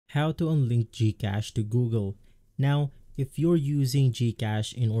How to unlink Gcash to Google. Now, if you're using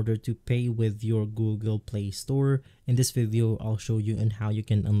Gcash in order to pay with your Google Play Store, in this video, I'll show you on how you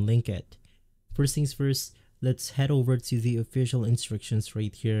can unlink it. First things first, let's head over to the official instructions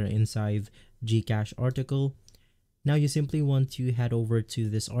right here inside Gcash article. Now you simply want to head over to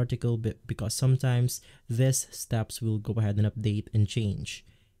this article because sometimes these steps will go ahead and update and change.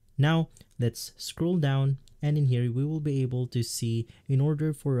 Now let's scroll down, and in here we will be able to see in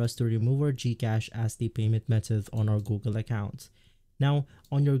order for us to remove our Gcash as the payment method on our Google account. Now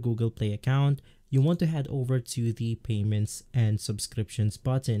on your Google Play account, you want to head over to the payments and subscriptions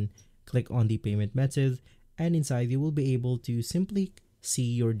button, click on the payment method, and inside you will be able to simply see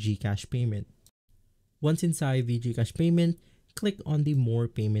your Gcash payment. Once inside the Gcash payment, click on the More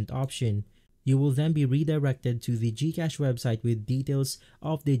Payment option. You will then be redirected to the Gcash website with details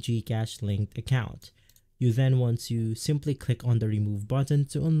of the Gcash-linked account. You then want to simply click on the Remove button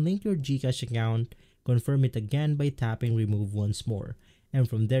to unlink your Gcash account. Confirm it again by tapping Remove once more. And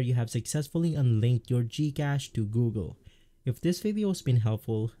from there, you have successfully unlinked your Gcash to Google. If this video has been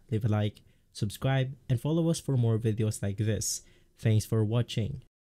helpful, leave a like, subscribe, and follow us for more videos like this. Thanks for watching.